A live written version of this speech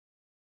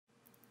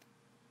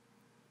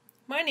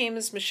My name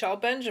is Michele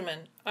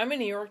Benjamin. I'm a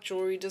New York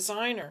jewelry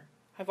designer.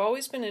 I've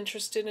always been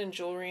interested in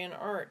jewelry and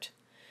art.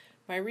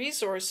 My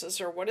resources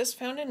are what is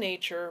found in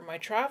nature, my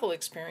travel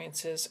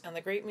experiences, and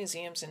the great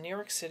museums in New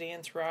York City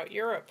and throughout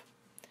Europe.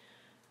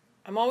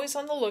 I'm always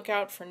on the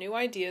lookout for new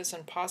ideas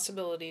and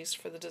possibilities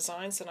for the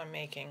designs that I'm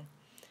making.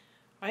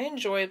 I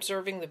enjoy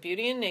observing the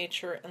beauty in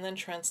nature and then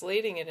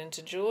translating it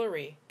into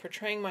jewelry,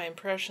 portraying my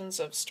impressions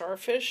of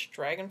starfish,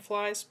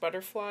 dragonflies,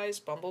 butterflies,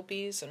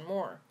 bumblebees, and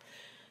more.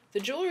 The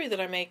jewelry that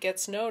I make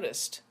gets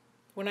noticed.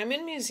 When I'm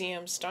in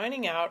museums,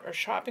 dining out, or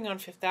shopping on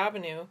Fifth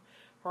Avenue,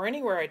 or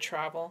anywhere I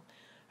travel,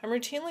 I'm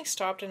routinely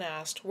stopped and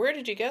asked, "Where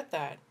did you get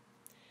that?"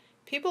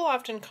 People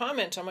often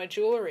comment on my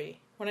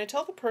jewelry. When I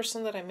tell the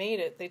person that I made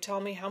it, they tell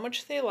me how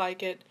much they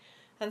like it,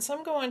 and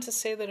some go on to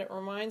say that it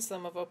reminds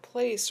them of a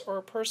place or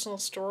a personal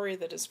story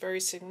that is very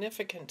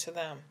significant to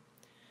them.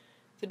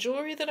 The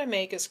jewelry that I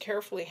make is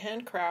carefully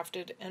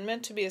handcrafted and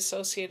meant to be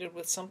associated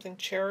with something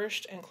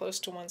cherished and close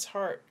to one's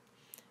heart.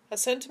 A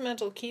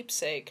sentimental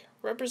keepsake,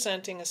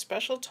 representing a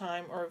special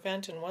time or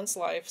event in one's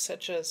life,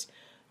 such as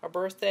a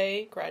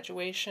birthday,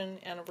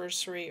 graduation,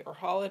 anniversary, or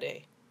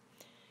holiday.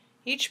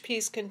 Each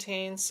piece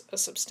contains a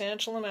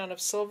substantial amount of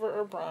silver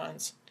or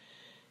bronze.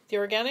 The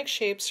organic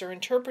shapes are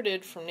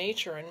interpreted from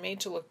nature and made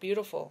to look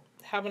beautiful,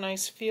 have a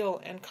nice feel,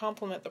 and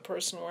complement the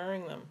person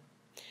wearing them.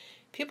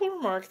 People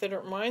remark that it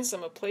reminds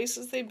them of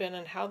places they've been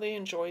and how they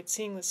enjoyed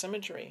seeing this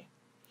imagery.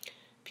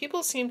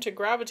 People seem to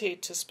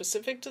gravitate to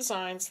specific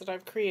designs that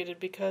I've created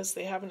because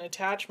they have an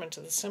attachment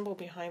to the symbol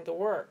behind the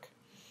work.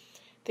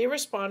 They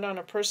respond on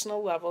a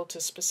personal level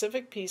to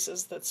specific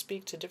pieces that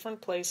speak to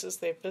different places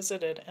they've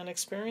visited and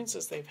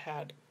experiences they've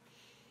had.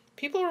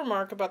 People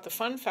remark about the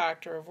fun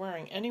factor of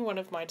wearing any one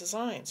of my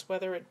designs,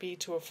 whether it be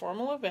to a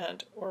formal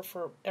event or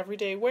for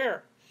everyday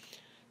wear.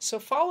 So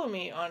follow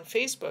me on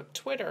Facebook,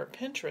 Twitter,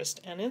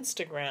 Pinterest, and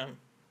Instagram.